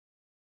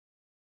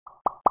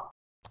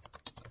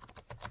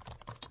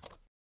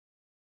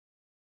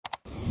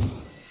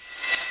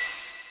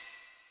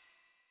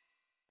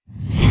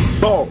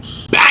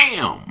boss.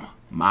 Bam!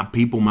 My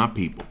people,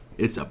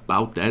 it's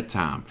about that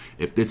time.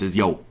 If this is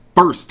your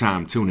first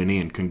time tuning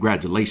in,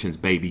 congratulations,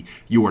 baby.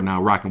 You are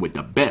now rocking with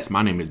the best.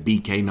 My name is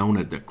BK, known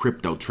as the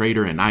Crypto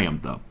Trader, and I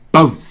am the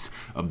boss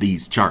of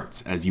these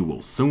charts, as you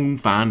will soon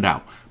find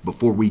out.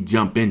 Before we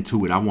jump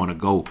into it, I want to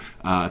go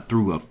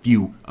through a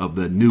few of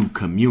the new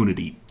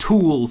community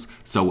tools.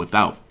 So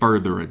without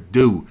further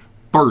ado,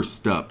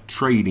 first up,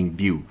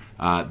 TradingView.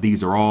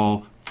 These are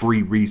all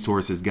free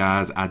resources,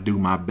 guys. I do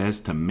my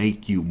best to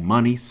make you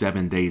money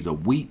 7 days a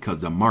week because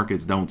the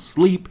markets don't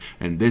sleep,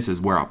 and this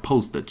is where I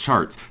post the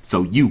charts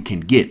so you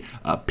can get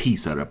a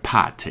piece of the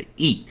pie to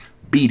eat.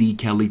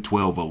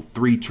 BDKelly1203,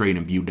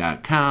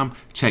 tradingview.com.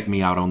 Check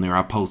me out on there.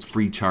 I post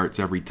free charts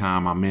every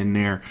time I'm in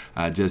there,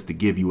 just to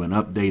give you an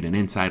update and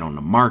insight on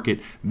the market.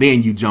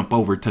 Then you jump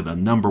over to the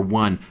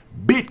 #1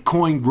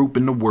 Bitcoin group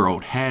in the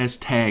world,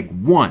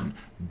 #1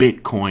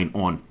 Bitcoin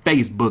on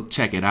Facebook.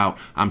 Check it out.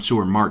 I'm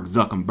sure Mark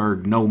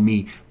Zuckerberg know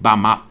me by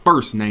my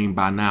first name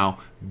by now,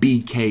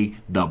 BK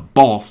the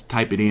Boss.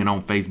 Type it in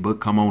on Facebook.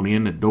 Come on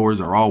in. The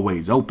doors are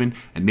always open.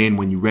 And then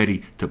when you're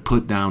ready to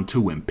put down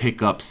 2 and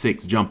pick up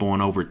 6, jump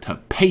on over to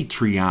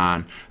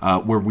Patreon,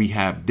 where we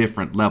have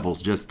different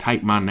levels. Just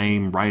type my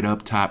name right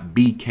up top,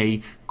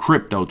 BK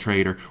Crypto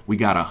Trader. We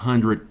got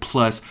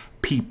 100+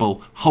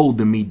 people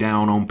holding me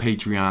down on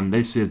Patreon.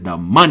 This is the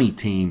money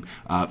team.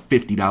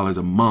 $50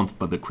 a month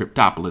for the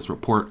Cryptopolis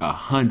report,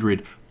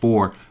 $100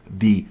 for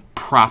the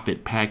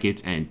profit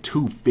package, and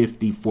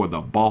 $250 for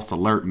the boss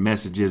alert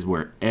messages,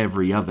 where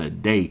every other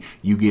day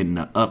you getting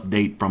an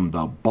update from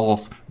the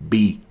boss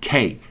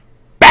BK.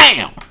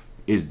 Bam!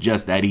 It's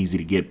just that easy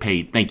to get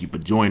paid. Thank you for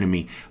joining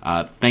me.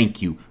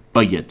 Thank you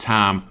for your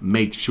time.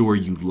 Make sure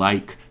you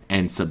like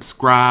and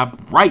subscribe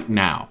right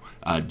now.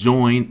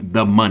 Join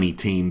the money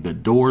team. The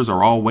doors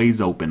are always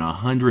open.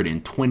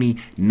 120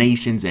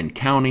 nations and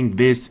counting.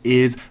 This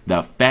is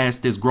the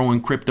fastest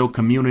growing crypto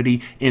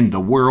community in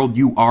the world.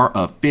 You are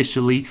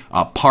officially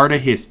a part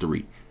of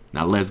history.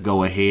 Now let's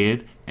go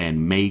ahead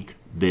and make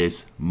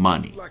this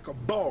money. Like a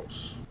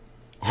boss.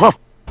 Huh.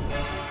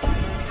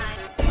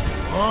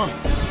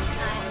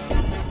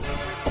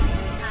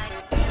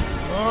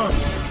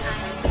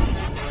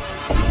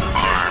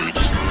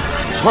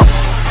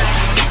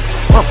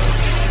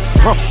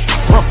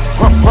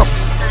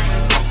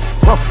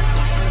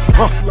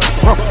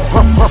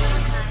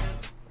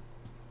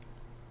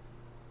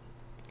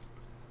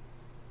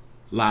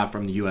 Live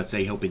from the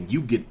USA, helping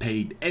you get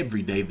paid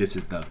every day. This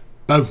is the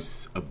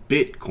boss of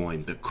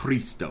Bitcoin, the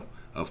Cristo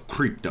of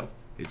crypto.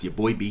 It's your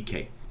boy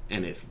BK.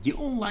 And if you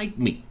don't like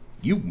me,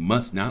 you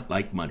must not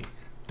like money.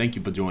 Thank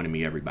you for joining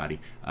me, everybody.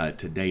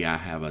 Today I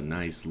have a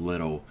nice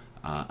little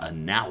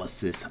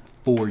analysis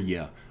for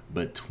you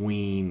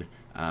between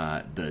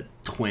the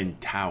twin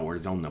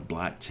towers on the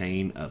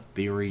blockchain,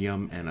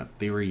 Ethereum and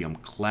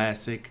Ethereum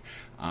Classic.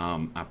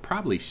 I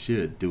probably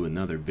should do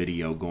another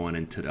video going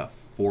into the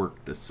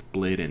fork, the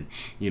split, and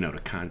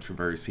the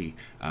controversy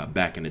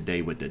back in the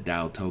day with the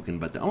DAO token.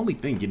 But the only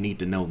thing you need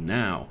to know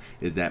now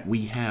is that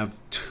we have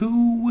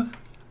 2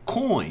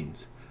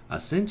 coins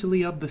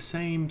essentially of the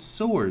same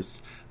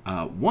source.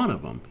 One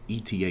of them,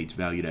 ETH,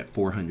 valued at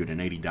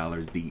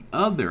 $480. The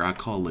other, I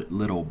call it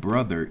little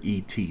brother,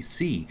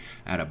 ETC,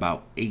 at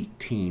about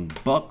 18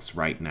 bucks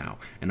right now.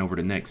 And over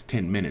the next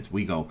 10 minutes,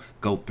 we go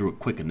through a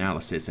quick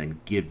analysis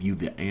and give you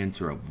the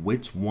answer of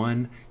which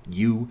one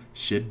you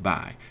should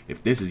buy.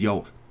 If this is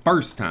your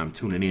first time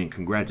tuning in,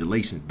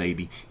 congratulations,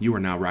 baby. You are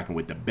now rocking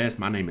with the best.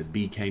 My name is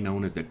BK,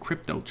 known as the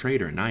Crypto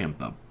Trader, and I am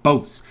the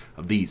boss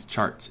of these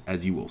charts,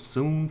 as you will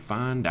soon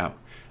find out.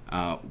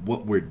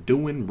 What we're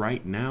doing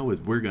right now is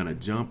we're gonna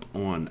jump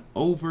on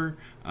over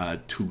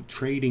to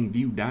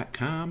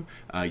tradingview.com.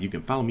 You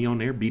can follow me on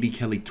there,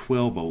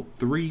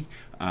 BDKelly1203.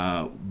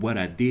 What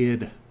I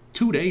did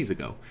 2 days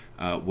ago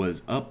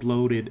was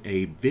uploaded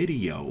a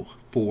video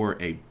for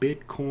a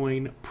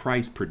Bitcoin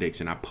price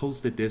prediction. I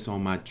posted this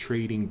on my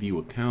TradingView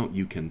account.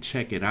 You can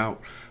check it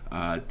out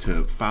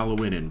to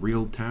follow it in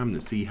real time to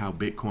see how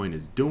Bitcoin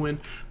is doing.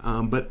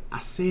 But I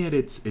said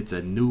it's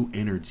a new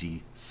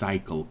energy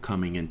cycle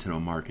coming into the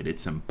market.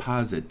 It's some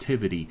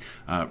positivity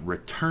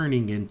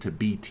returning into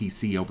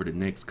BTC over the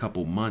next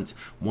couple months.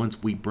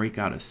 Once we break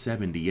out of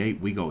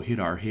 78, we go hit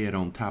our head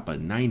on top of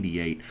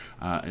 98.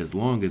 As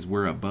long as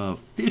we're above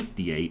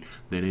 58,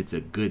 then it's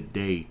a good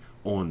day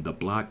on the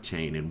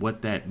blockchain. And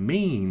what that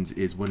means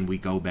is when we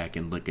go back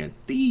and look at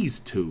these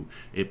two,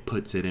 it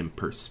puts it in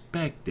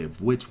perspective.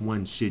 Which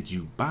one should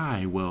you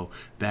buy? Well,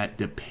 that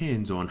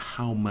depends on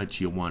how much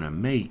you want to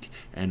make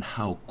and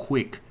how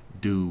quick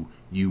do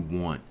you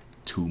want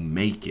to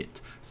make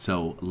it.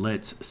 So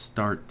let's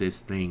start this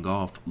thing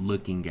off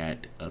looking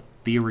at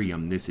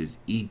Ethereum. This is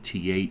ETH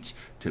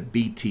to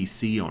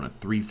BTC on a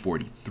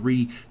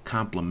 343,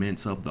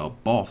 compliments of the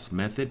boss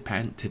method,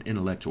 patented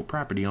intellectual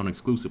property owned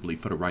exclusively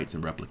for the rights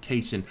and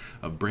replication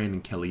of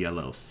Brandon Kelly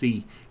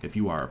LLC. If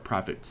you are a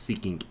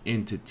profit-seeking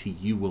entity,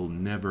 you will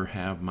never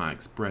have my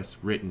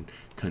express written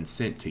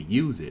consent to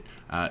use it.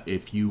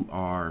 If you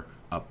are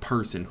a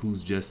person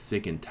who's just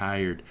sick and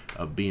tired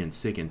of being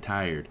sick and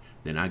tired,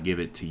 then I give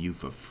it to you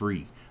for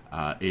free.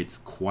 It's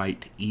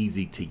quite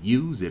easy to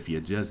use if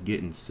you're just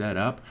getting set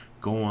up.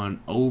 Go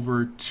on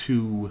over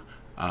to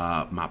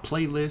my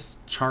playlist,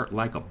 Chart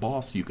Like a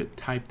Boss. You could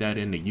type that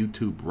into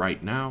YouTube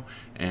right now,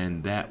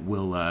 and that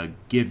will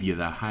give you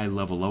the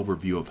high-level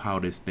overview of how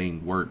this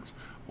thing works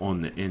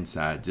on the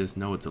inside. Just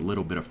know it's a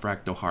little bit of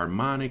fractal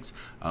harmonics,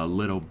 a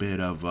little bit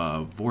of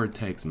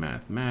vortex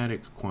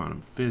mathematics,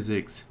 quantum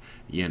physics,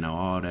 you know,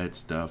 all that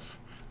stuff.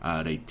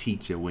 They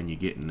teach you when you're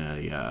getting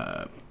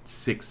a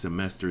 6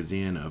 semesters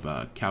in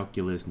of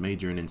calculus,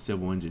 majoring in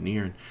civil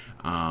engineering,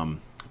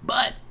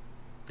 but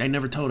they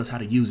never told us how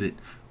to use it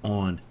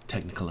on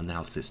technical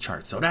analysis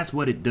charts. So that's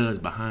what it does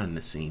behind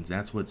the scenes.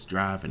 That's what's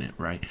driving it,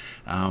 right?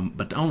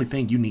 But the only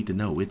thing you need to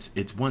know,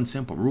 it's one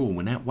simple rule.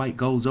 When that white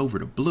goes over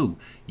to blue,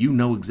 you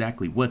know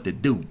exactly what to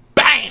do.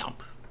 Bam!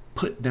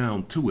 Put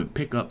down 2 and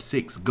pick up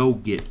 6. Go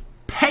get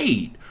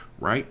paid,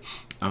 right?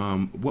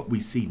 What we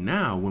see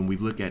now when we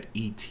look at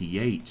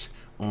ETH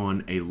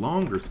on a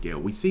longer scale,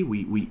 we see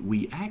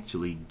we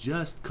actually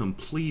just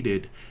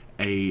completed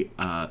a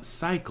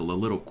cycle, a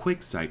little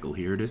quick cycle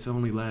here. This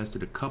only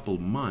lasted a couple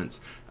months,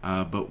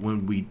 but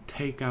when we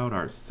take out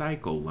our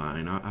cycle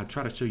line, I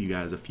try to show you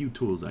guys a few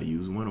tools I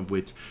use, one of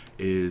which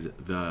is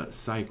the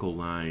cycle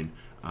line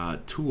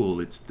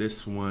tool. It's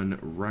this one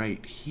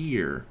right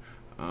here.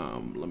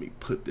 Let me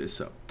put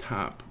this up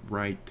top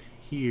right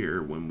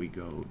here. When we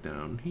go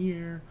down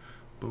here,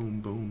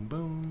 boom, boom,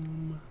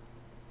 boom.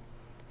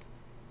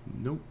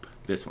 Nope,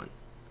 this one,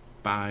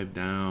 5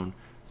 down,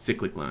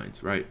 cyclic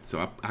lines, right?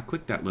 So I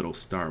click that little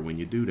star. When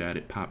you do that,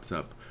 it pops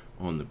up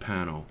on the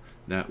panel.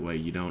 That way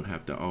you don't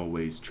have to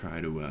always try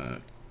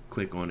to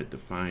click on it to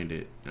find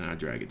it, and I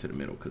drag it to the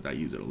middle because I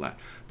use it a lot.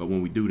 But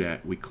when we do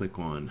that, we click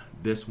on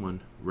this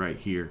one right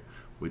here,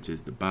 which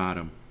is the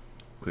bottom,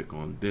 click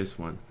on this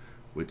one,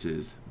 which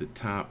is the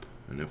top,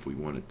 and if we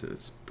wanted to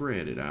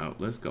spread it out,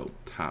 let's go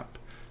top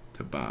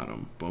to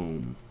bottom,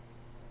 boom,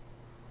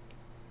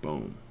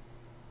 boom,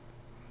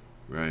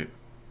 right?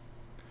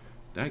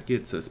 That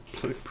gets us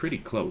pretty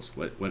close.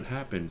 What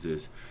happens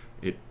is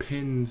it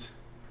pins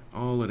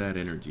all of that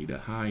energy, the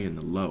high and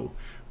the low,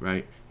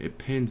 right? It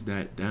pins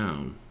that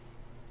down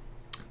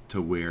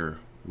to where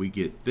we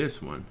get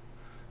this one,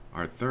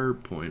 our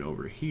third point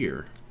over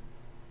here,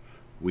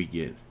 we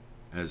get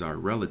as our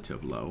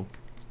relative low.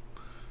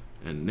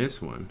 And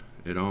this one,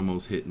 it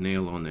almost hit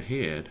nail on the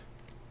head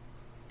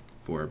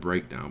for a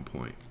breakdown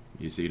point.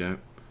 You see that?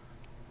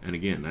 And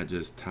again, that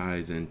just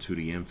ties into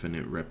the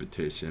infinite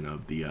repetition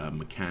of the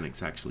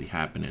mechanics actually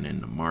happening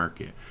in the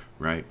market,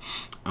 right?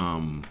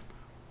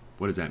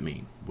 What does that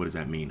mean? What does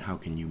that mean? How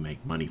can you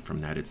make money from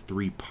that? It's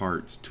 3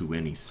 parts to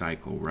any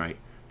cycle, right?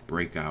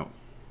 Breakout,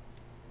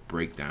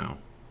 breakdown,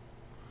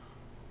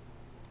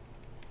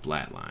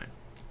 flatline.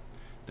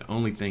 The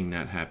only thing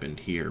that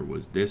happened here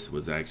was this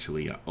was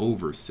actually an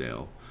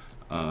oversell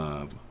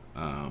of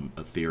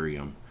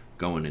Ethereum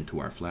going into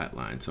our flat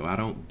line. So I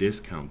don't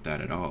discount that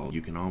at all.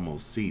 You can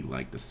almost see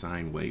like the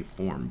sine wave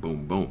form,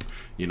 boom, boom,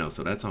 you know,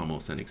 so that's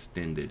almost an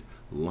extended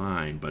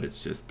line, but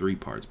it's just 3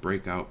 parts: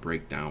 breakout,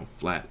 breakdown,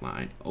 flat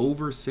line,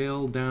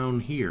 oversell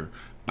down here,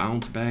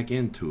 bounce back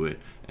into it.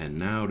 And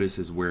now this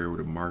is where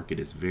the market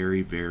is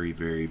very, very,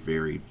 very,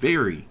 very,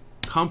 very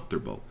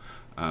comfortable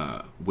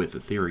with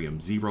Ethereum.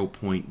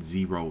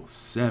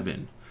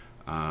 0.07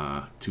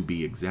 to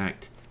be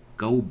exact.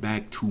 Go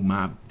back to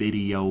my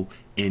video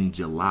in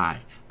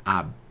July.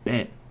 I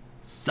bet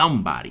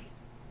somebody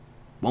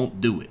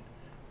won't do it,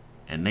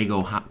 and they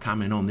go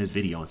comment on this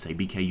video and say,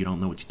 BK, you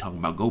don't know what you're talking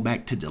about. Go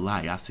back to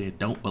July. I said,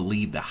 don't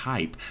believe the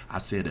hype. I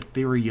said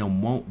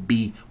Ethereum won't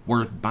be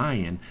worth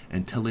buying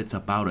until it's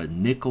about a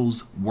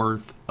nickel's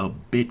worth of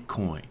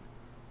Bitcoin.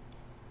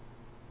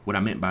 What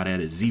I meant by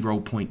that is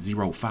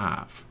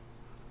 0.05.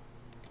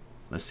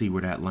 Let's see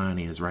where that line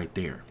is right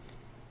there.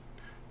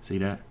 See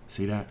that?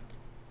 See that?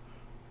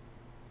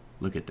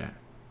 Look at that,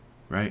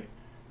 right?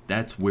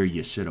 That's where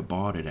you should have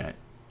bought it at.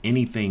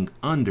 Anything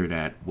under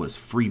that was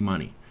free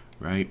money,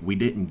 right? We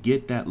didn't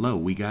get that low.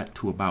 We got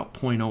to about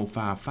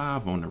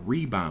 0.055 on the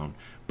rebound,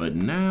 but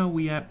now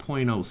we at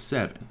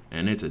 0.07,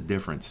 and it's a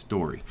different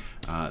story.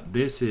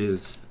 This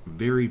is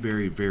very,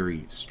 very,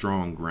 very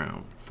strong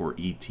ground for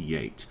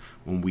ETH.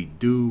 When we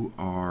do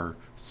our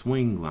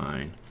swing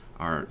line,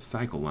 our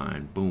cycle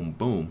line, boom,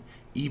 boom,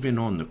 even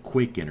on the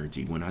quick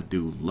energy, when I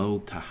do low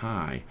to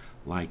high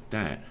like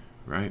that,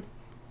 right?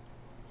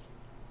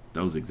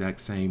 Those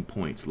exact same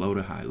points, low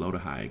to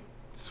high,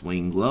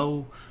 swing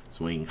low,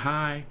 swing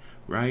high,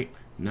 right?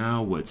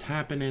 Now what's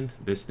happening,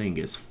 this thing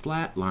is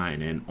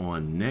flatlining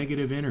on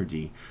negative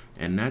energy,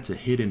 and that's a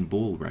hidden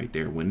bull right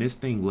there. When this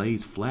thing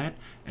lays flat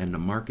and the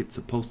market's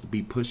supposed to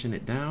be pushing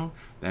it down,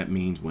 that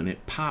means when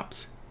it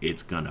pops,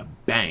 it's gonna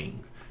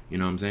bang. You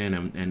know what I'm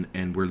saying?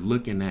 And we're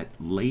looking at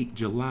late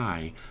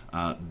July,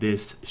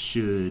 this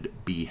should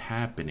be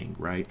happening,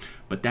 right?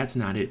 But that's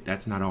not it.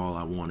 That's not all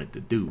I wanted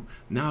to do.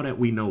 Now that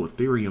we know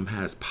Ethereum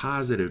has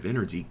positive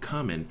energy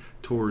coming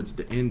towards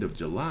the end of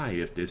July,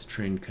 if this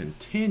trend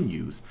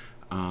continues,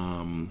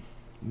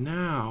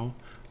 Now,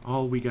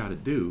 all we got to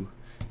do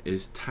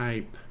is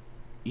type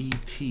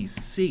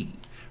ETC,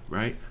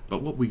 right?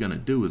 But what we're going to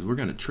do is we're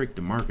going to trick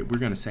the market. We're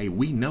going to say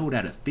we know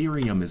that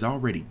Ethereum is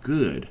already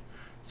good,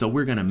 so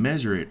we're going to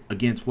measure it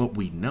against what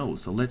we know.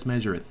 So let's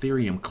measure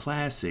Ethereum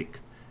Classic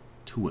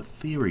to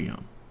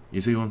Ethereum.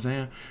 You see what I'm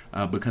saying?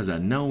 Because a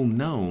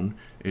known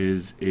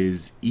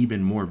is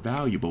even more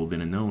valuable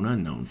than a known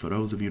unknown. For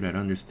those of you that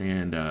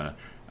understand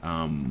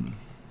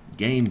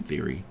game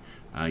theory,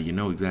 you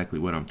know exactly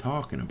what I'm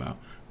talking about.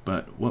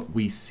 But what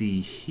we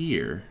see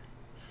here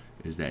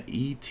is that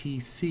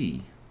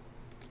ETC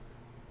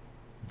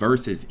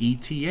versus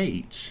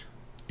ETH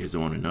is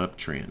on an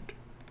uptrend.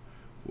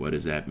 What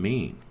does that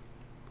mean?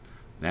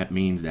 That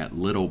means that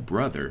little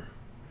brother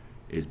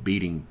is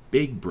beating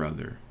big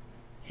brother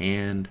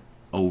hand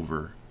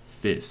over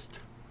fist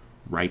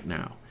right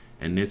now.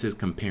 And this is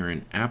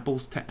comparing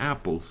apples to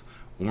apples,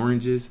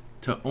 oranges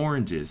to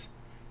oranges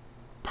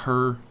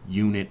per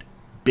unit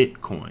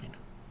Bitcoin,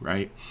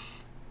 right?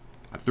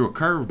 I threw a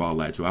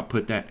curveball at you. I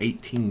put that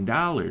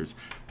 $18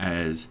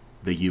 as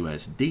the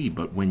USD,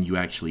 but when you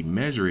actually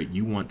measure it,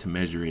 you want to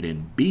measure it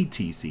in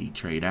BTC,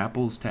 trade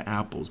apples to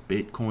apples,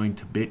 Bitcoin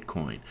to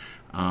Bitcoin.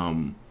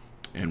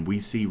 And we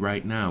see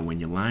right now, when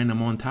you line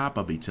them on top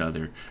of each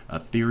other,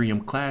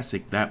 Ethereum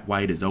Classic, that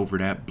white is over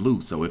that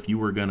blue. So if you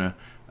were gonna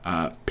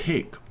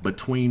pick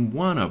between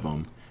one of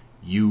them,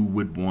 you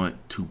would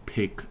want to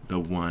pick the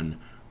one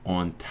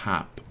on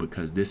top,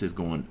 because this is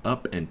going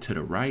up and to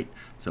the right.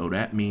 So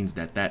that means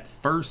that that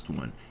first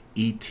one,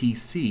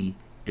 ETC,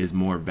 is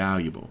more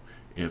valuable.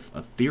 If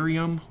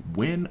Ethereum,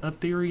 when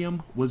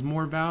Ethereum was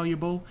more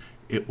valuable,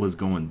 it was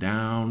going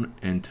down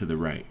and to the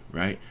right,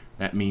 right?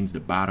 That means the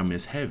bottom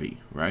is heavy,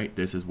 right?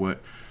 This is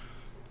what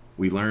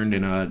we learned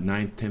in a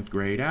 9th, 10th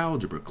grade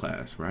algebra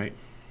class, right?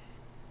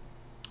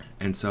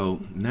 And so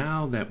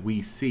now that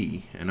we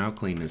see, and I'll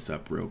clean this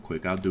up real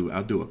quick. I'll do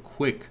a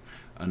quick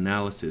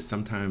analysis.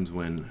 Sometimes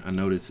when I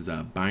know this is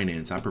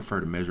Binance, I prefer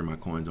to measure my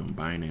coins on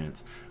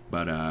Binance.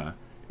 But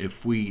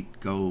if we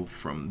go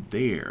from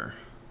there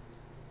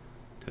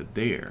to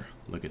there,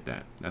 look at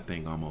that. That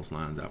thing almost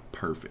lines up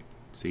perfect.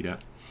 See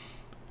that?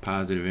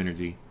 Positive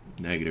energy,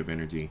 negative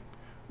energy.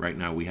 Right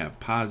now we have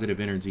positive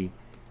energy,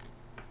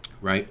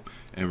 right?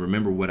 And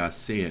remember what I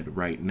said,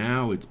 right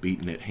now it's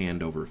beating it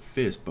hand over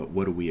fist, but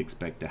what do we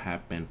expect to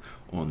happen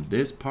on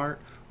this part?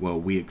 Well,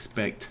 we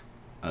expect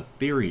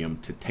Ethereum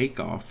to take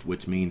off,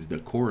 which means the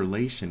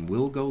correlation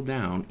will go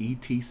down.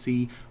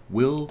 ETC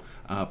will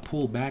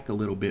pull back a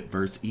little bit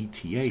versus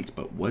ETH,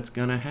 but what's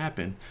gonna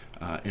happen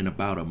in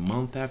about a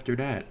month after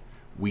that,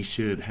 we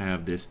should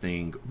have this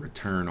thing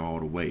return all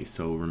the way.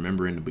 So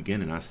remember in the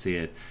beginning, I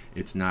said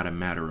it's not a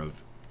matter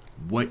of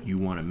what you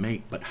want to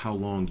make, but how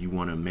long you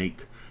want to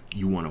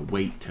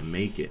wait to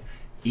make it.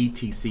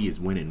 ETC is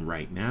winning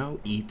right now.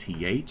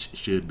 ETH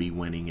should be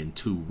winning in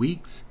 2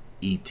 weeks.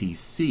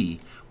 ETC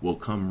will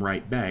come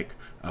right back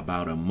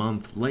about a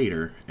month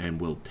later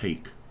and will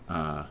take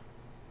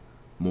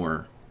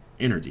more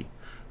energy.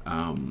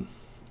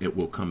 It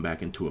will come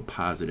back into a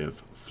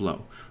positive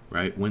flow,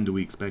 right? When do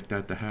we expect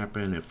that to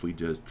happen? If we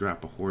just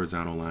drop a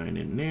horizontal line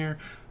in there,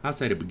 I'll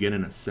say the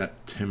beginning of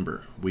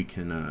September, we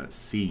can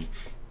see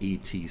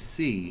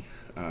ETC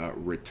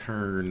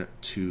return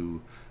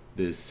to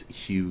this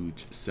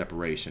huge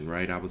separation,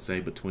 right? I would say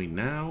between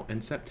now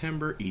and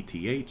September,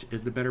 ETH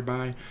is the better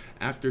buy.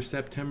 After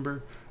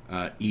September,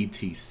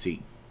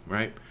 ETC,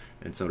 right?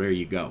 And so there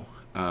you go.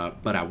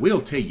 But I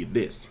will tell you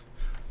this,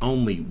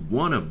 only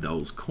one of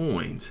those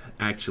coins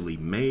actually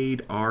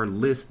made our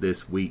list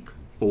this week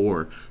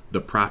for the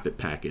profit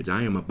package.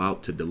 I am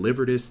about to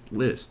deliver this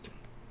list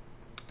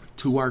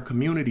to our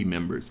community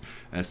members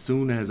as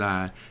soon as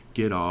I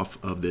get off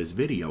of this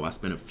video. I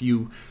spent a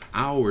few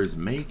hours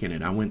making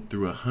it. I went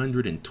through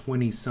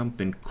 120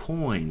 something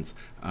coins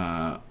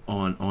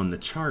on the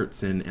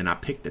charts, and I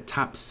picked the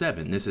top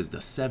 7. This is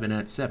the 7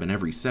 at 7.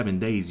 Every 7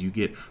 days you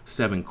get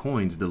 7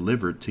 coins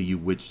delivered to you,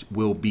 which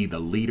will be the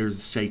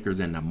leaders,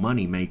 shakers, and the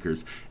money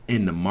makers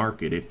in the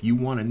market. If you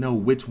want to know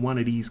which one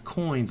of these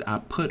coins I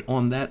put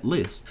on that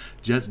list,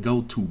 just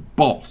go to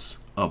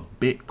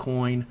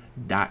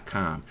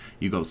bossofbitcoin.com.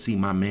 You go see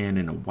my man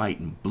in the white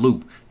and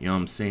blue, you know what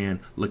I'm saying,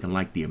 looking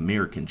like the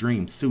American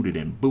dream, suited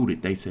and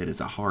booted. They said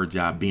it's a hard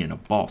job being a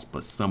boss,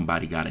 but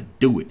somebody got to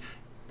do it.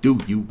 Do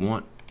you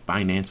want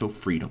financial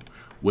freedom?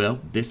 Well,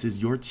 this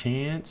is your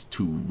chance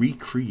to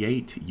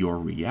recreate your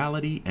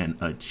reality and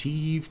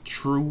achieve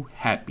true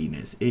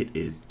happiness. It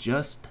is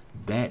just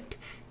that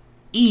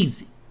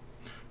easy,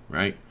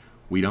 right?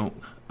 We don't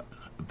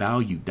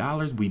value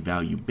dollars, we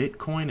value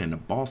Bitcoin, and the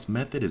boss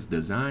method is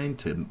designed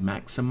to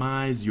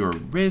maximize your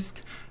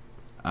risk,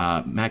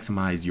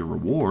 maximize your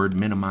reward,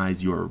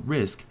 minimize your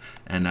risk,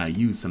 and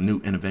use some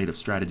new innovative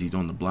strategies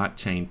on the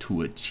blockchain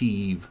to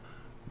achieve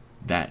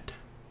that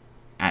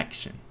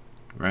action,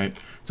 right?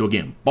 So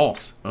again,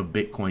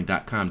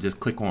 bossofbitcoin.com. Just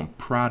click on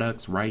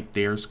products right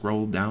there,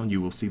 scroll down, you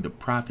will see the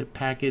profit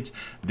package.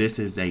 This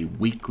is a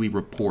weekly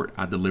report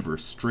I deliver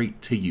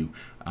straight to you.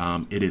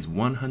 It is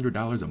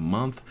 $100 a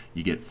month.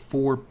 You get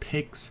 4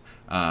 picks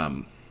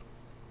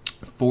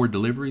 4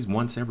 deliveries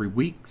once every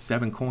week,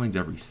 7 coins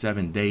every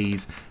 7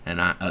 days,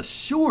 and I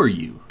assure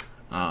you,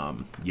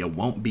 you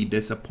won't be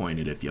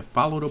disappointed. If you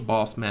follow the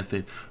boss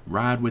method,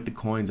 ride with the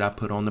coins I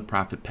put on the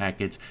profit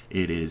package,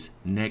 it is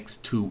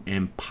next to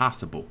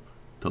impossible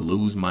to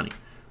lose money.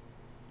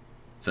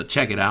 So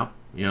check it out.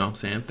 You know what I'm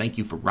saying? Thank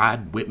you for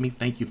riding with me.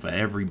 Thank you for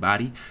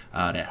everybody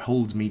that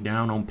holds me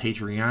down on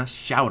Patreon.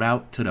 Shout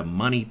out to the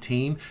money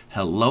team.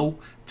 Hello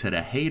to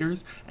the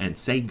haters. And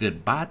say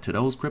goodbye to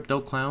those crypto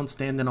clowns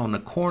standing on the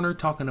corner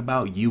talking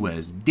about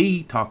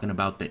USD, talking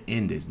about the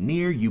end is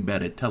near. You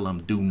better tell them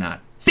do not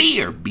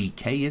fear.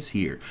 BK is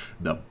here.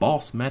 The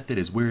boss method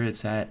is where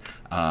it's at.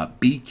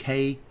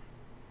 BK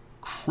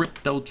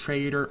Crypto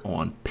Trader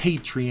on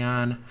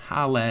Patreon.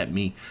 Holla at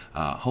me,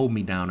 hold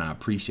me down. I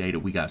appreciate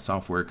it. We got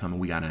software coming,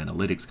 we got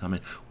analytics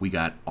coming, we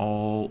got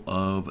all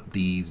of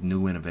these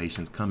new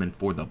innovations coming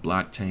for the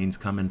blockchains,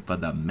 coming for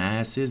the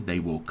masses. They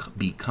will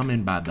be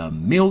coming by the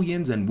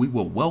millions, and we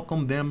will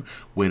welcome them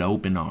with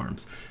open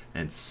arms.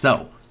 And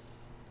so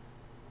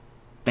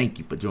thank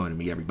you for joining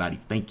me, everybody.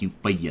 Thank you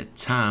for your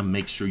time.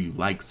 Make sure you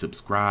like,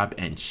 subscribe,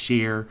 and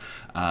share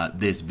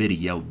this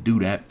video. Do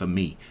that for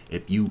me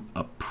if you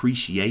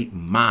appreciate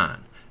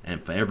mine.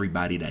 And for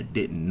everybody that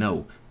didn't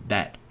know,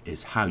 that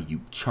is how you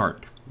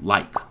chart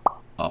like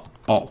a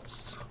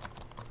boss.